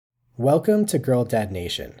Welcome to Girl Dad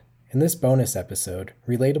Nation. In this bonus episode,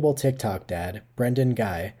 relatable TikTok dad, Brenden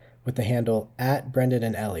Guy, with the handle at Brenden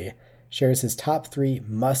and Ellie, shares his top 3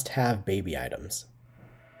 must-have baby items.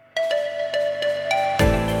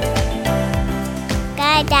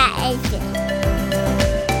 Guy that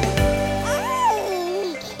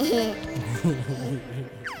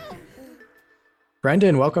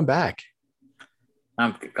Brenden, welcome back.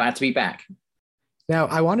 I'm glad to be back. Now,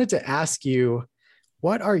 I wanted to ask you,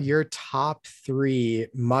 what are your top 3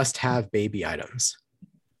 must-have baby items?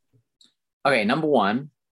 Okay, number one,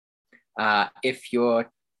 if your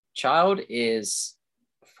child is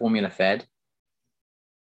formula fed,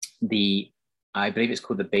 I believe it's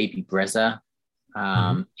called the baby Brezza.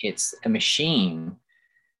 It's a machine.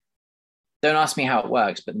 Don't ask me how it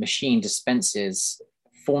works, but the machine dispenses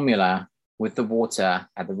formula with the water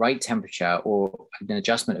at the right temperature or an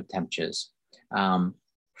adjustment of temperatures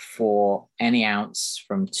for any ounce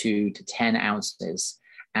from 2 to 10 ounces.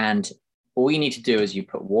 And all you need to do is you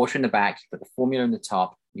put water in the back, you put the formula in the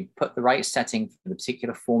top, you put the right setting for the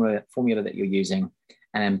particular formula that you're using,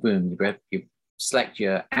 and then boom, you select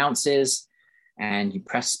your ounces and you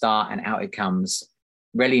press start and out it comes,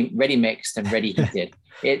 ready mixed and ready heated.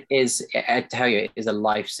 It is, I tell you, it is a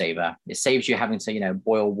lifesaver. It saves you having to,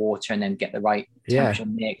 boil water and then get the right temperature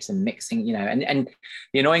mix and mixing, and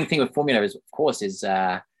the annoying thing with formula is, of course, is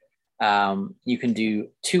you can do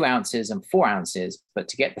 2 ounces and 4 ounces, but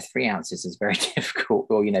to get the 3 ounces is very difficult,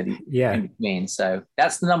 or, in between. So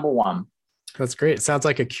that's the number one. That's great. It sounds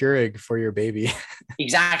like a Keurig for your baby.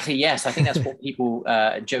 Exactly. Yes. I think that's what people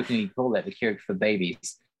jokingly call it, the Keurig for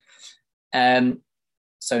babies.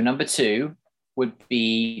 So number 2 would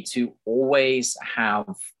be to always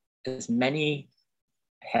have as many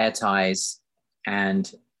hair ties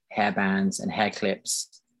and hair bands and hair clips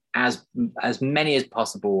as many as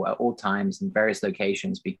possible at all times in various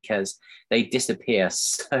locations, because they disappear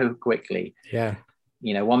so quickly. Yeah.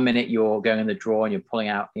 One minute you're going in the drawer and you're pulling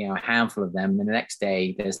out, a handful of them, and the next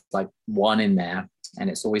day there's like one in there, and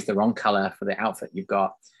it's always the wrong color for the outfit you've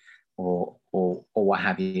got, or what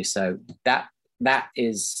have you. So that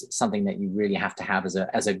is something that you really have to have as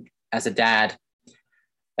a dad,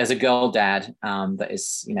 as a girl dad, that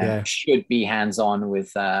is, should be hands-on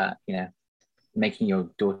with, making your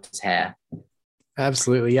daughter's hair.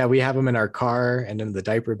 Absolutely. Yeah. We have them in our car and in the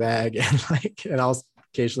diaper bag, and I'll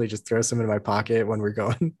occasionally just throw some in my pocket when we're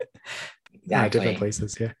going different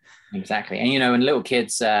places. Yeah, exactly. And, in little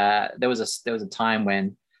kids, there was a time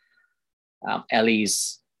when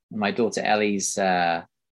my daughter Ellie's,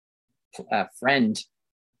 friend,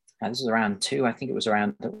 and this was around 2, I think it was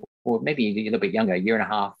around, or maybe a little bit younger,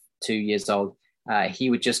 1.5 2 years old. He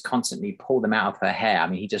would just constantly pull them out of her hair. I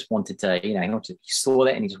mean, he just wanted to, he saw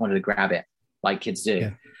it and he just wanted to grab it like kids do. Yeah.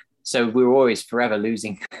 So we were always forever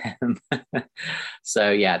losing them. So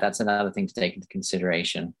yeah, that's another thing to take into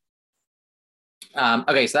consideration.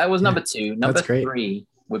 Okay, so that was number 2. Number 3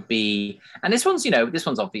 would be, and this one's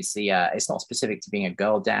obviously it's not specific to being a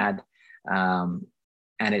girl dad. And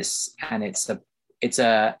it's a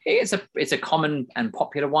common and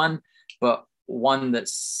popular one, but one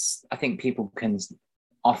that's, I think, people can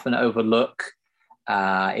often overlook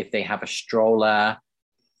if they have a stroller.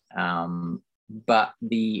 But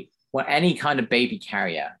any kind of baby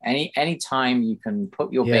carrier, any time you can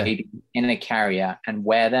put your baby in a carrier and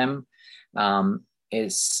wear them,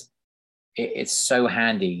 it's so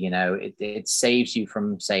handy. It saves you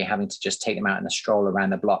from, say, having to just take them out in a stroller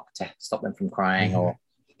around the block to stop them from crying, or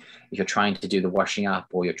if you're trying to do the washing up,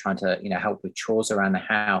 or you're trying to, help with chores around the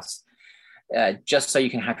house, just so you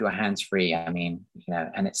can have your hands free. I mean,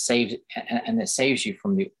 and it saves you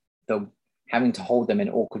from the having to hold them in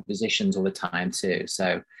awkward positions all the time too.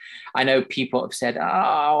 So I know people have said,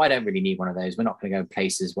 oh, I don't really need one of those. We're not going to go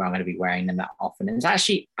places where I'm going to be wearing them that often. And it's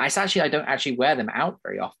actually, I don't actually wear them out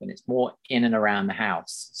very often. It's more in and around the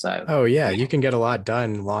house. So. Oh yeah. You can get a lot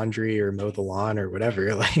done, laundry or mow the lawn or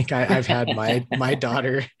whatever. Like I've had my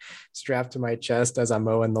daughter strapped to my chest as I'm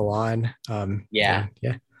mowing the lawn. Yeah.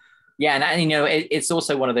 And it's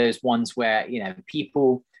also one of those ones where,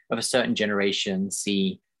 people of a certain generation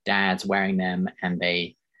see dads wearing them and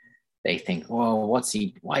they think, oh,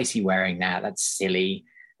 why is he wearing that? That's silly.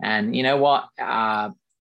 And you know what?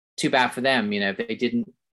 Too bad for them. If they didn't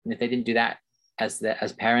do that as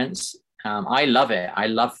parents. I love it. I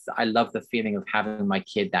love the feeling of having my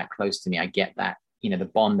kid that close to me. I get that, the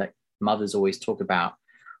bond that mothers always talk about,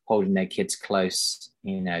 holding their kids close,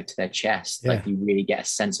 to their chest. Like you really get a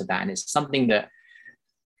sense of that. And it's something that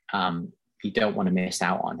you don't want to miss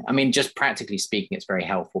out on. I mean, just practically speaking, it's very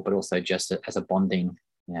helpful, but also just as a bonding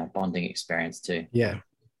experience too. Yeah.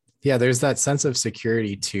 Yeah, there's that sense of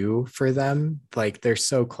security too for them. Like they're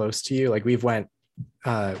so close to you. Like we've been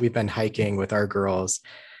hiking with our girls,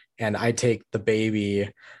 and I take the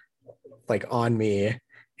baby like on me,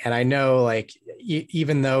 and I know like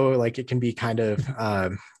even though like it can be kind of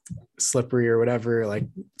slippery or whatever, like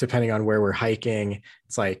depending on where we're hiking,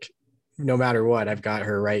 it's like no matter what, I've got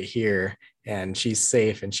her right here and she's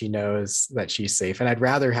safe and she knows that she's safe. And I'd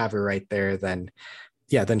rather have her right there than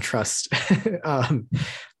trust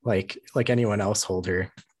like anyone else hold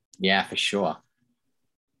her. Yeah, for sure.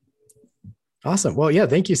 Awesome. Well, yeah,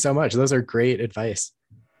 thank you so much. Those are great advice.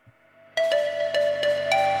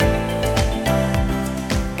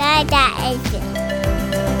 That is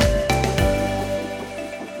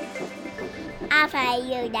after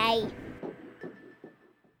you die.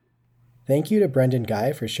 Thank you to Brenden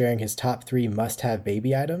Guy for sharing his top 3 must-have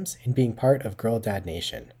baby items and being part of Girl Dad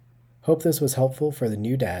Nation. Hope this was helpful for the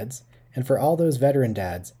new dads, and for all those veteran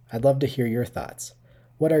dads, I'd love to hear your thoughts.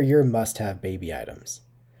 What are your must-have baby items?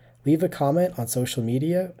 Leave a comment on social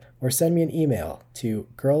media or send me an email to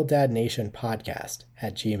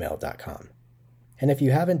girldadnationpodcast@gmail.com. And if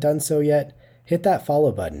you haven't done so yet, hit that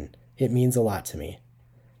follow button. It means a lot to me.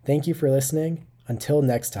 Thank you for listening. Until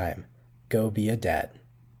next time, go be a dad.